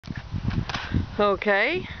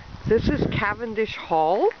Okay, this is Cavendish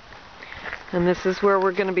Hall, and this is where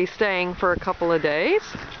we're going to be staying for a couple of days.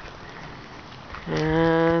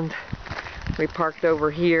 And we parked over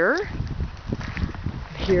here.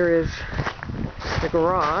 Here is the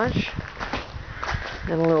garage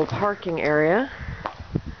and a little parking area.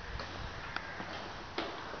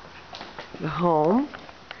 The home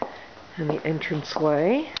and the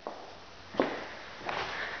entranceway.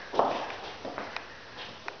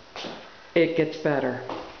 It gets better.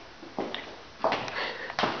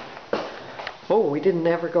 Oh, we didn't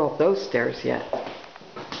ever go up those stairs yet.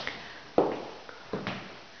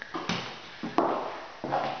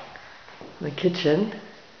 The kitchen.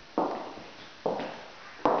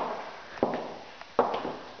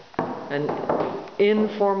 An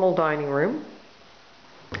informal dining room.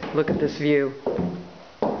 Look at this view.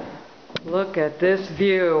 Look at this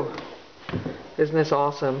view. Isn't this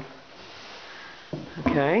awesome?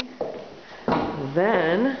 Okay.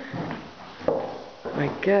 Then, I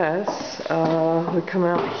guess, we come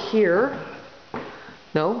out here.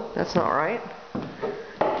 No, that's not right.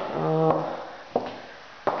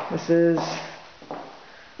 This is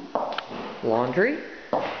laundry.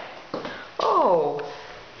 Oh,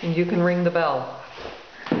 and you can ring the bell.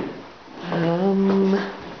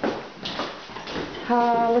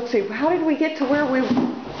 Let's see, how did we get to where we...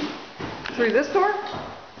 Through this door?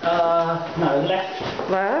 No, left.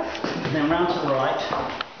 Left. And then round to the right.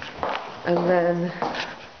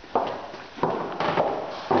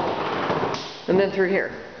 And then through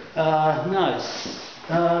here. No.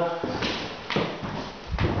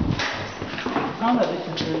 Oh no, this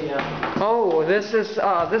is the.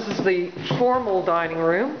 Oh, this is the formal dining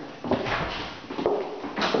room,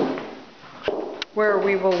 where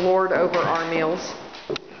we will lord over our meals.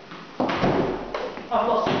 I've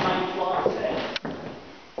got some main flights there.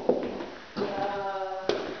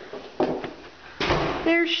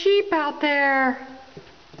 There's sheep out there.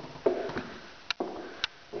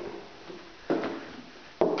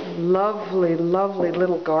 Lovely, lovely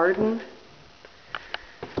little garden.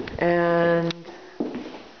 And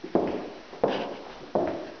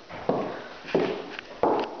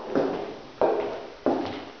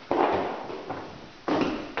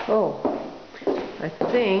oh, I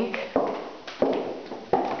think,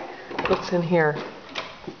 what's in here?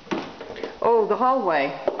 Oh, the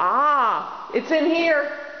hallway. Ah, it's in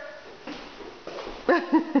here.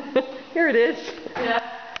 Here it is. Yeah.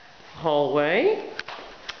 Hallway.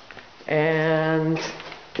 And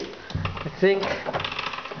I think,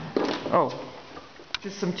 oh,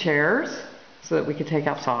 just some chairs so that we can take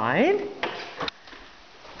outside.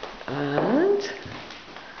 And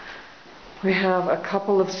we have a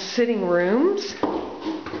couple of sitting rooms.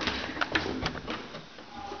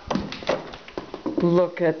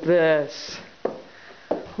 Look at this.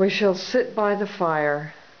 We shall sit by the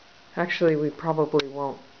fire. Actually, we probably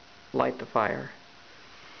won't light the fire.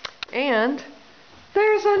 And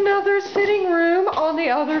there's another sitting room on the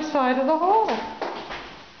other side of the hall.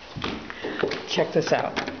 Check this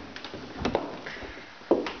out.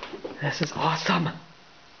 This is awesome.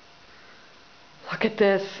 Look at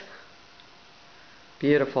this.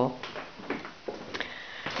 Beautiful.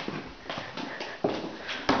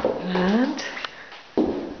 And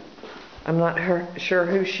I'm not sure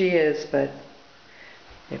who she is, but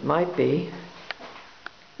it might be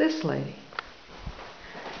this lady.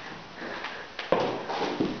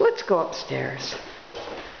 Let's go upstairs.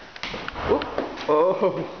 Oop.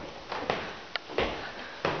 Oh.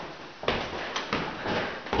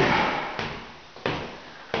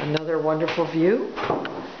 Another wonderful view.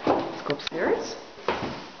 Let's go upstairs.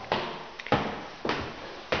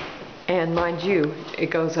 And mind you,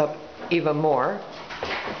 it goes up even more,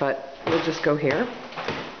 but we'll just go here.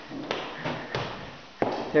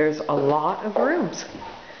 There's a lot of rooms.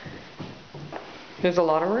 There's a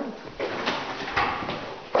lot of room.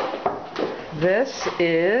 This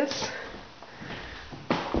is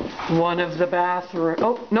one of the bathrooms.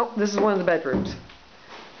 Oh, no, this is one of the bedrooms.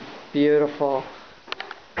 Beautiful.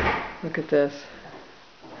 Look at this.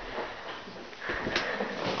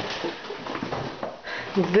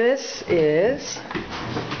 This is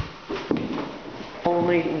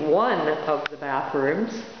only one of the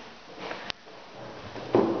bathrooms.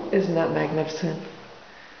 Isn't that magnificent?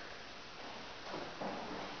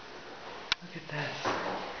 Look at this.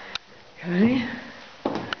 Okay.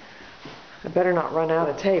 I better not run out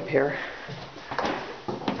of tape here.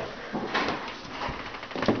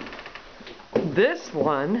 This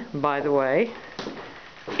one, by the way,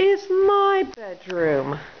 is my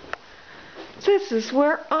bedroom. This is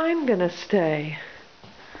where I'm gonna stay.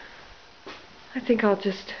 I think I'll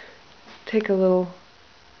just take a little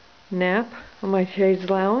nap. on my chaise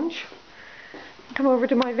lounge. Come over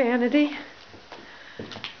to my vanity.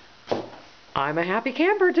 I'm a happy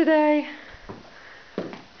camper today.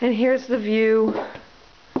 And here's the view.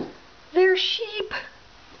 They're sheep.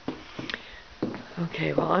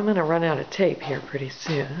 Okay, well, I'm going to run out of tape here pretty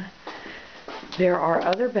soon. There are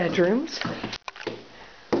other bedrooms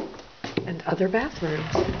and other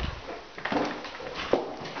bathrooms.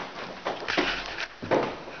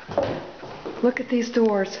 Look at these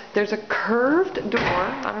doors. There's a curved door.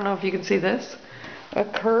 I don't know if you can see this. A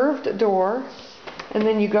curved door. And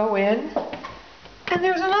then you go in. And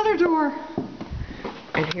there's another door.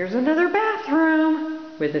 And here's another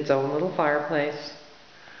bathroom with its own little fireplace.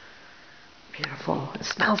 Beautiful. It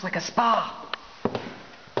smells like a spa.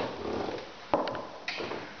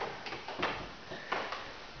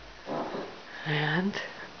 And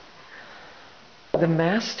the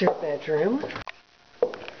master bedroom.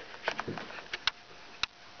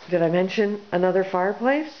 Did I mention another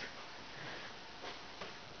fireplace?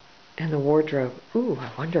 And the wardrobe. Ooh,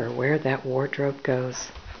 I wonder where that wardrobe goes.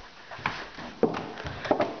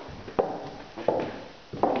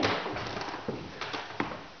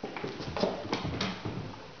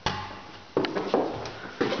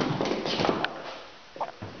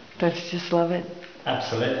 Don't you just love it?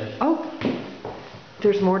 Absolutely. Oh,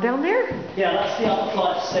 there's more down there? Yeah, that's the up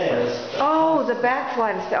flight of stairs. Oh, the back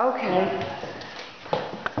flight of stairs. Okay.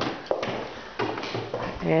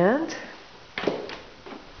 And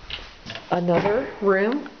another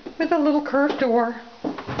room with a little curved door.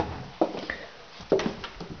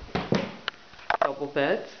 Double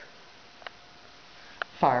beds.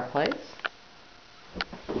 Fireplace.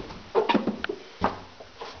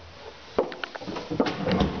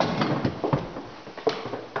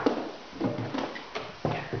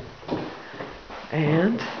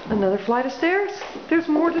 And another flight of stairs. There's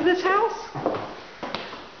more to this house.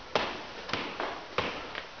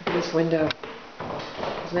 Look at this window.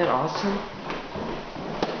 Isn't that awesome?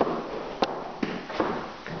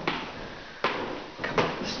 Come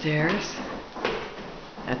up the stairs.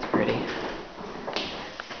 That's pretty.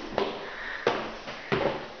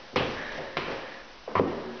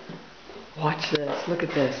 Watch this. Look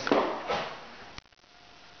at this.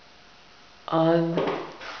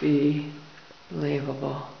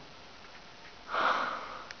 Unbelievable.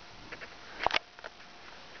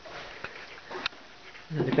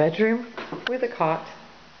 Another bedroom with a cot.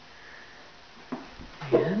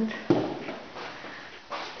 And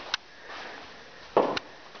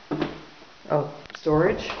oh,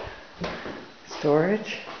 storage.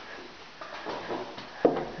 Storage.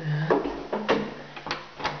 And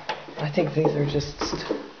I think these are just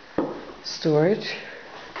storage.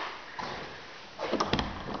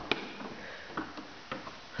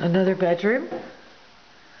 Another bedroom.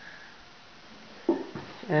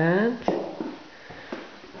 And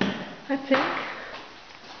I think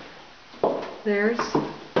there's,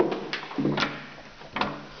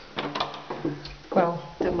 well,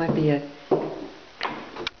 that might be it. Wait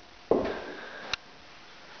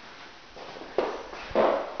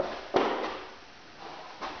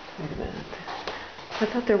a minute. I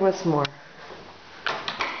thought there was more.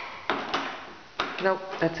 Nope,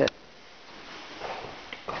 that's it.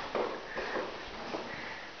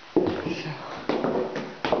 So,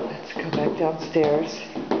 let's go back downstairs.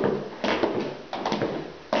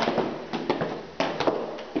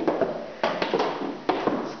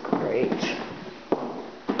 It's great.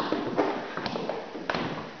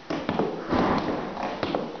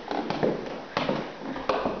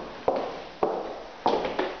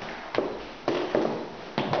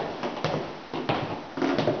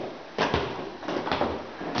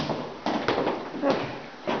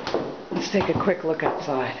 Let's take a quick look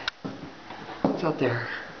outside. What's out there?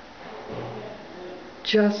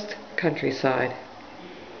 Just countryside.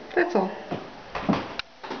 That's all.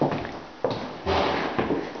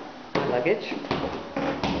 My luggage.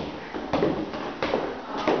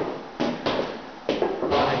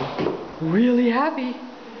 I'm really happy.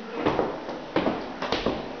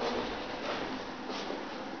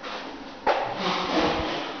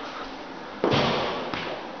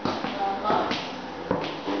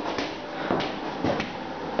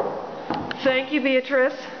 Thank you,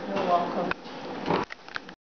 Beatrice. You're welcome.